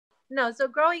No, so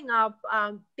growing up,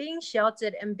 being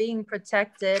sheltered and being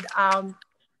protected,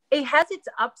 it has its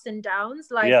ups and downs.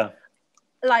 Yeah.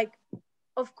 Like,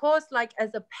 of course, like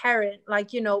as a parent, like,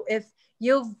 if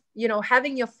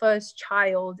having your first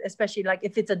child, especially like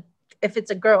if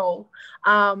it's a girl,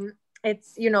 um,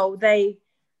 it's,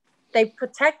 they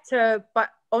protect her, but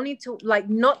only to like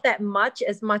not that much,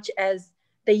 as much as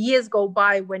the years go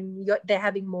by when they're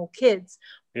having more kids.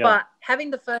 Yeah. But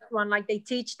having the first one, like they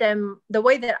teach them the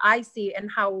way that I see it, and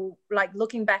how, like,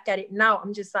 looking back at it now,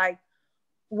 I'm just like,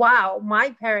 wow,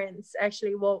 my parents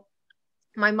actually, well,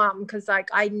 my mom, because like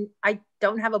I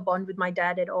don't have a bond with my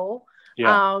dad at all.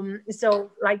 Yeah.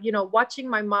 So like, watching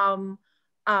my mom,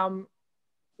 um,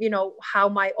 how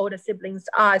my older siblings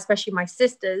are, especially my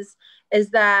sisters, is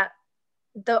that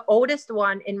the oldest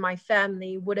one in my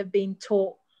family would have been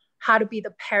taught how to be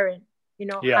the parent,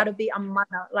 how Yeah. to be a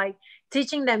mother, like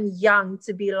teaching them young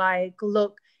to be like,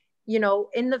 look,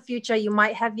 in the future you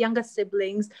might have younger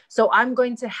siblings, so I'm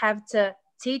going to have to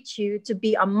teach you to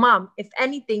be a mom. If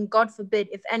anything, God forbid,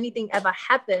 if anything ever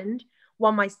happened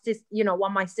while my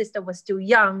sister was still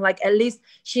young, like at least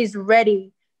she's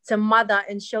ready to mother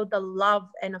and show the love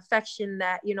and affection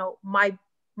that, my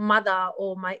mother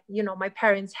or my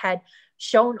parents had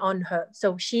shown on her,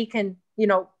 so she can,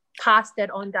 pass that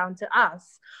on down to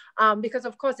us. Because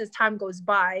of course, as time goes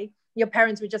by, your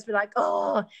parents would just be like,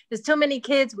 oh, there's too many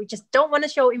kids, we just don't want to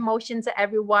show emotion to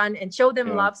everyone and show them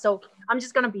Yeah. love, so I'm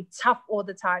just going to be tough all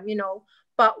the time.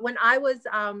 But when I was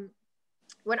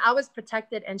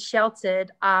protected and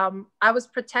sheltered, I was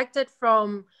protected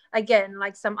from, again,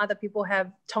 like some other people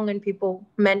have, Tongan people,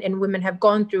 men and women have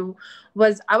gone through,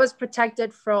 was I was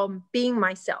protected from being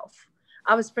myself.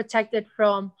 I was protected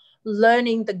from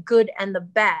learning the good and the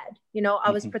bad. I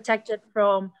was Hmm. protected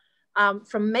from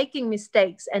making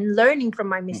mistakes and learning from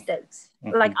my mistakes.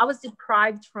 Like Hmm. I was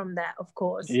deprived from that, of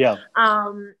course. Yeah.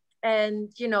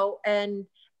 And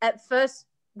at first,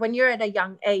 when you're at a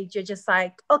young age, you're just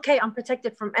like, okay, I'm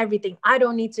protected from everything. I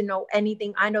don't need to know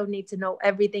anything. I don't need to know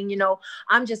everything.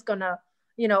 I'm just gonna,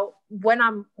 when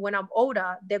I'm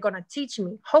older, they're gonna teach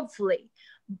me, hopefully.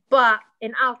 But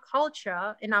in our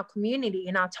culture, in our community,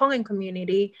 in our Tongan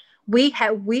community, we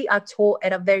are taught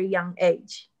at a very young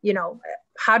age,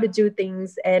 how to do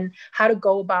things and how to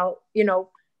go about,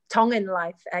 Tongan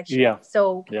life, actually. Yeah.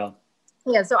 So Yeah.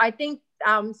 yeah, so I think,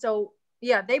 so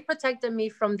yeah, they protected me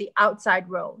from the outside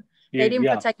world. They didn't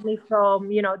Yeah. protect me from,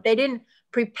 they didn't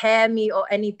prepare me or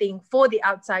anything for the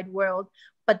outside world,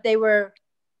 but they were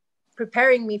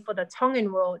preparing me for the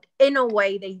Tongan world. In a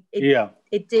way, Yeah.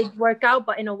 it did work out,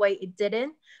 but in a way it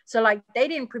didn't. So like they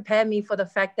didn't prepare me for the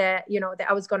fact that, that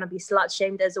I was going to be slut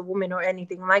shamed as a woman or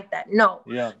anything like that. No,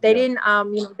 Yeah. they Yeah.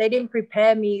 didn't, they didn't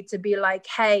prepare me to be like,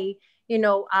 hey,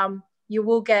 you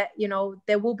will get,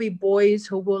 there will be boys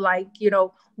who will, like,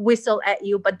 whistle at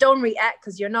you, but don't react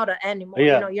because you're not an animal,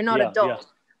 Yeah. you're not a Yeah. Yeah. dog.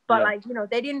 But Yeah. like,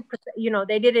 they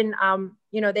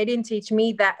didn't teach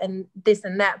me that and this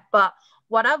and that. But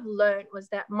what I've learned was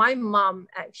that my mom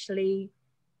actually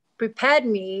prepared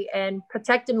me and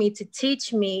protected me to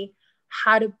teach me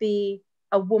how to be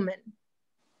a woman,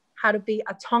 how to be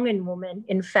a Tongan woman,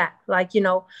 in fact. Like,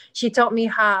 she taught me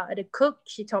how to cook,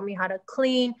 she taught me how to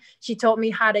clean, she taught me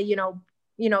how to,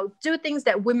 do things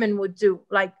that women would do,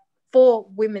 like for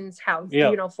women's house,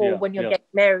 Yeah. for Yeah. when you're Yeah.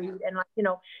 getting married. And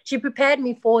like, she prepared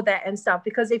me for that and stuff.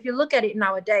 Because if you look at it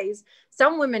nowadays,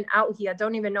 some women out here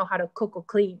don't even know how to cook or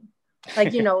clean.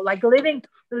 Like, like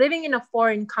living in a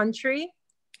foreign country,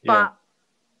 Yeah. but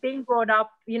being brought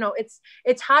up,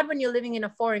 it's hard when you're living in a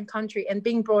foreign country and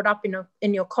being brought up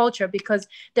in your culture, because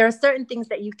there are certain things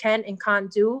that you can and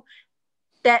can't do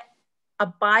that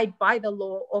abide by the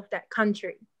law of that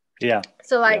country. Yeah.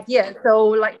 So Yeah. like, yeah,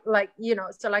 so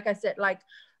so like I said, like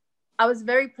I was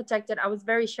very protected, I was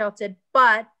very sheltered,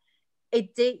 but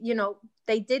it did,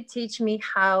 they did teach me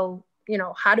how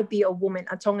to be a woman,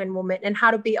 a Tongan woman, and how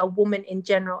to be a woman in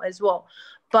general as well.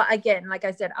 But again, like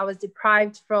I said, I was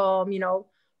deprived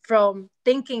from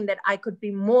thinking that I could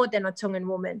be more than a Tongan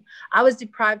woman. I was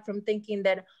deprived from thinking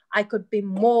that I could be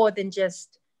more than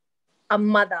just a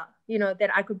mother,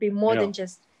 that I could be more Yeah. than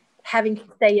just having to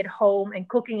stay at home and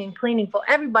cooking and cleaning for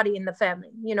everybody in the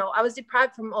family. I was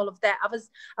deprived from all of that.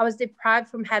 I was deprived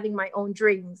from having my own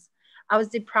dreams. I was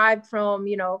deprived from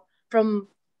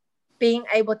being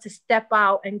able to step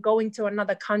out and going to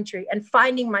another country and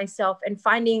finding myself and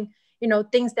finding,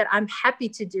 things that I'm happy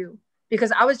to do.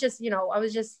 Because I was just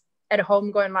at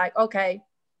home going like, okay,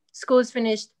 school's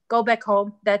finished, go back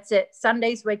home. That's it.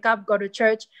 Sundays, wake up, go to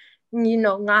church,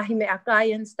 ngahi me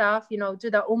akai and stuff, do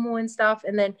the umu and stuff,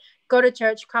 and then go to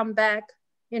church, come back,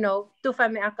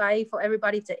 tufai me akai for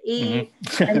everybody to eat,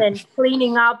 Mm-hmm. and then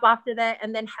cleaning up after that,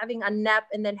 and then having a nap,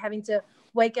 and then having to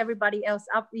wake everybody else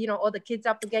up, all the kids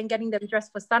up again, getting them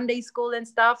dressed for Sunday school and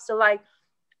stuff. So like,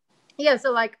 yeah,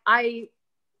 so like I'm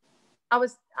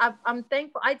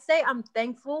thankful. I'd say I'm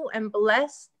thankful and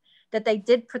blessed that they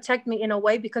did protect me in a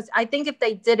way, because I think if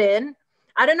they didn't,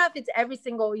 I don't know if it's every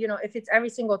single, if it's every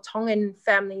single Tongan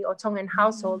family or Tongan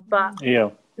household, but Yeah.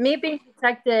 me being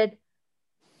protected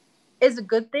is a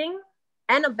good thing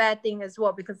and a bad thing as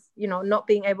well, because, not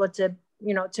being able to,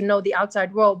 to know the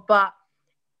outside world, but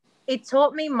it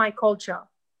taught me my culture.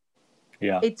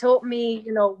 Yeah. It taught me,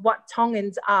 what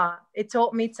Tongans are. It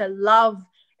taught me to love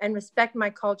and respect my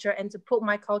culture, and to put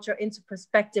my culture into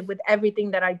perspective with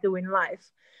everything that I do in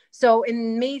life. So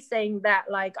in me saying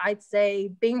that, like, I'd say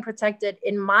being protected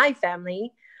in my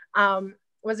family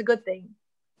was a good thing.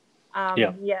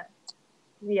 Yeah. Yeah.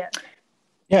 Yeah.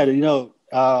 Yeah. No,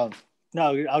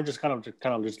 I was just kind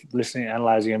of just listening,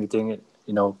 analyzing everything.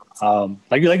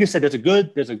 Like you said, there's a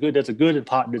good, there's an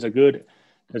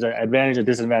advantage, a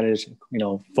disadvantage,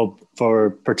 for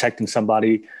protecting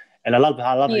somebody. And I love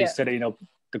how you said it.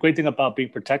 The great thing about being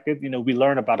protected, we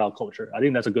learn about our culture. I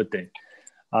think that's a good thing.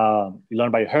 You learn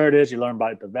about your heritage, you learn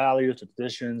about the values, the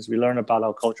traditions. We learn about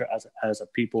our culture as a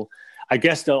people. I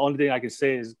guess the only thing I can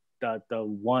say is that the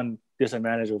one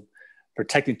disadvantage of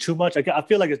protecting too much, I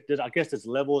feel like there's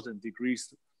levels and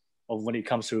degrees of when it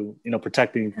comes to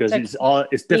protecting, because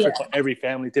it's different for every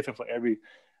family, different for every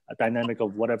dynamic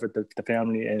of whatever the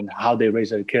family and how they raise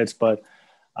their kids. But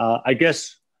I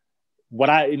guess what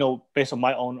based on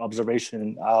my own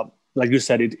observation, like you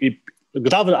said,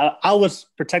 because I was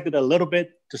protected a little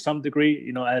bit to some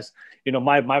degree, as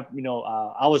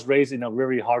I was raised in a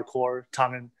very hardcore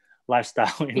Tongan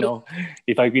lifestyle.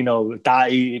 If I die,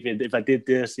 if I did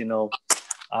this,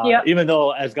 even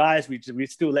though as guys we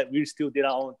still did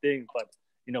our own thing, but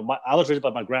I was raised by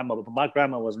my grandmother, but my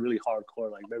grandma was really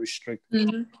hardcore, like very strict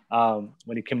when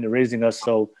it came to raising us.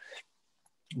 So,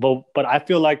 but I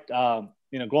feel like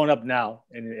growing up now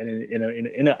and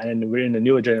we're in the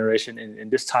newer generation in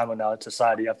this time of now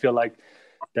society, I feel like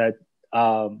that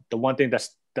the one thing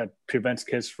that prevents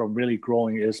kids from really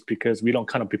growing is because we don't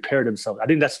kind of prepare themselves. I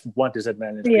think that's one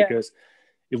disadvantage, because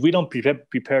if we don't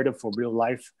prepare them for real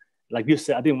life, like you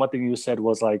said, I think one thing you said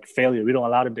was like failure. We don't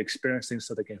allow them to experience things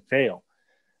so they can fail.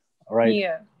 All right.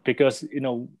 Yeah. Because,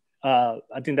 I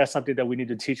think that's something that we need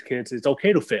to teach kids. It's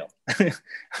okay to fail.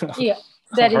 Yeah,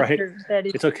 that is true.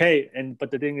 It's okay.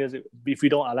 But the thing is, if we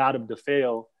don't allow them to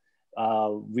fail,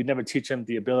 we never teach them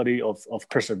the ability of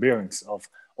perseverance, of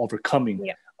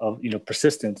overcoming, of,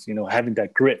 persistence, having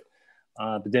that grit.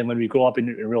 But then when we grow up in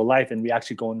real life and we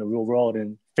actually go in the real world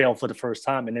and fail for the first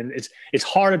time, and then it's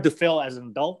harder to fail as an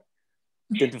adult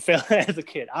than to fail as a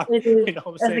kid. You know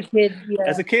what I'm saying? As a kid, yeah.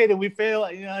 As a kid, and we fail,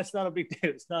 it's not a big deal.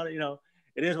 It's not,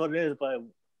 it is what it is. But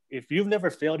if you've never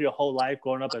failed your whole life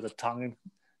growing up as a Tongan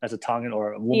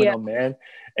or a woman or man,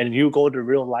 and you go to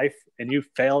real life and you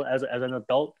fail as an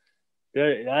adult,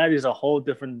 that is a whole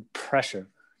different pressure.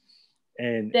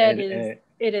 And that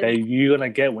you're gonna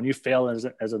get when you fail as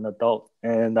an adult.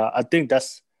 And I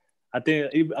guess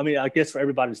for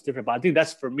everybody it's different, but I think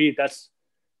that's for me.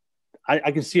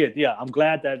 I can see it. Yeah, I'm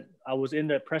glad that I was in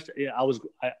that pressure. Yeah, I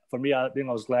think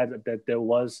I was glad that there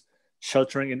was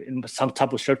sheltering in some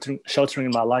type of sheltering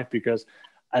in my life, because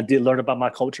I did learn about my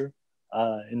culture.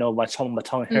 My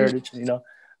Tongan heritage.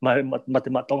 My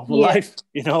Tongan life.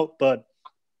 But.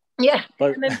 Yeah,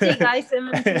 but MMT guys,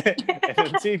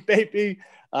 MMT baby.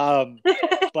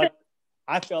 But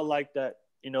I felt like that,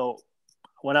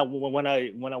 when I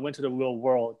went to the real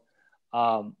world,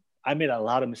 I made a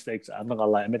lot of mistakes. I'm not gonna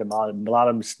lie, I made a lot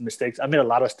of mistakes. I made a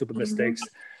lot of stupid mistakes.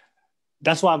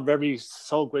 That's why I'm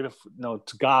so grateful,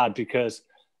 to God, because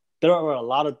there are a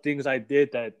lot of things I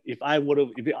did that if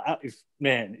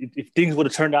things would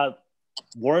have turned out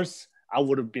worse, I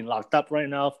would have been locked up right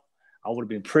now. I would have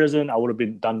been in prison. I would have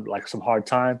been done like some hard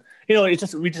time. I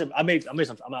made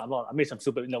some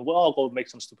stupid. We all go make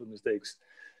some stupid mistakes.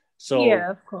 So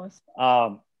yeah, of course.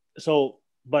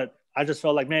 But I just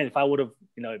felt like, man, if I would have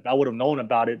known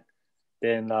about it,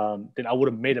 then I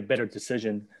would have made a better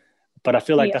decision. But I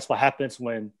feel like that's what happens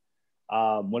when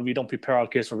we don't prepare our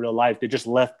kids for real life. They're just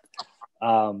left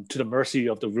to the mercy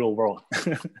of the real world.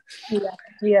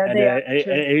 Yeah.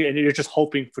 And you're just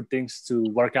hoping for things to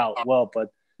work out well,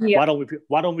 but. Why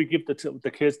don't we give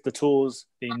the kids the tools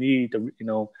they need, and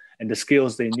the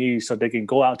skills they need, so they can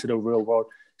go out to the real world,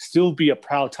 still be a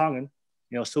proud Tongan,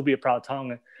 yeah, of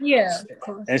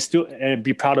course, and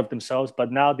be proud of themselves.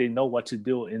 But now they know what to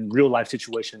do in real life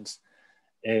situations,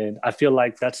 and I feel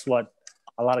like that's what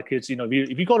a lot of kids, you know,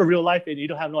 if you go to real life and you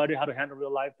don't have no idea how to handle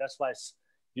real life, that's why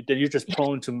then you're just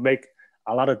prone to make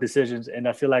a lot of decisions. And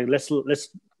I feel like let's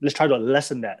try to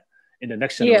lessen that in the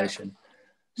next generation.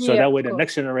 So that way the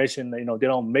next generation, you know, they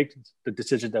don't make the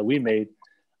decisions that we made.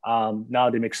 Now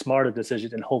they make smarter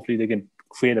decisions, and hopefully they can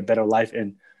create a better life.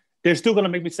 And they're still going to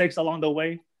make mistakes along the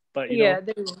way, but you know,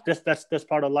 that's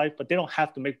part of life. But we don't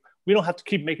have to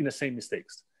keep making the same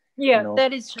mistakes. Yeah, you know?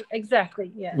 that is true.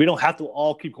 Exactly. Yeah. We don't have to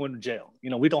all keep going to jail. You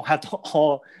know, we don't have to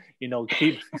all, you know,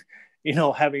 keep, you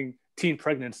know, having teen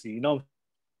pregnancy, you know,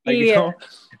 like, you know,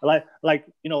 like,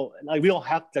 you know, like we don't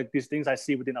have like these things I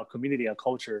see within our community and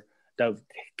culture that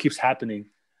keeps happening.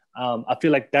 I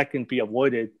feel like that can be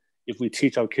avoided if we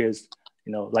teach our kids,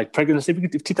 you know, like pregnancy. We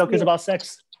can teach our kids about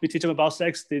sex. We teach them about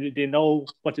sex. They know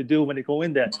what to do when they go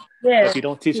in there. Yeah. If you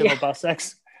don't teach them about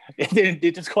sex, they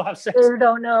just go have sex. They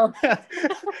don't know.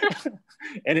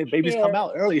 And then babies come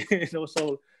out early, you know.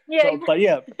 But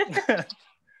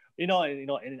you know,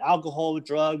 and alcohol,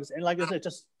 drugs, and like I said,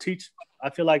 just teach. I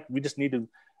feel like we just need to,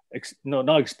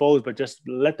 not expose, but just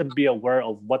let them be aware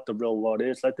of what the real world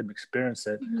is. Let them experience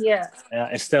it. Yeah.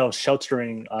 Instead of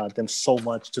sheltering them so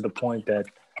much to the point that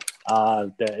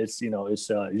it's, you know, it's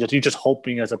you're just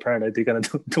hoping as a parent that they're gonna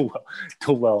do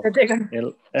well. Exactly.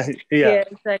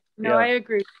 No, I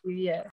agree with you. Yeah.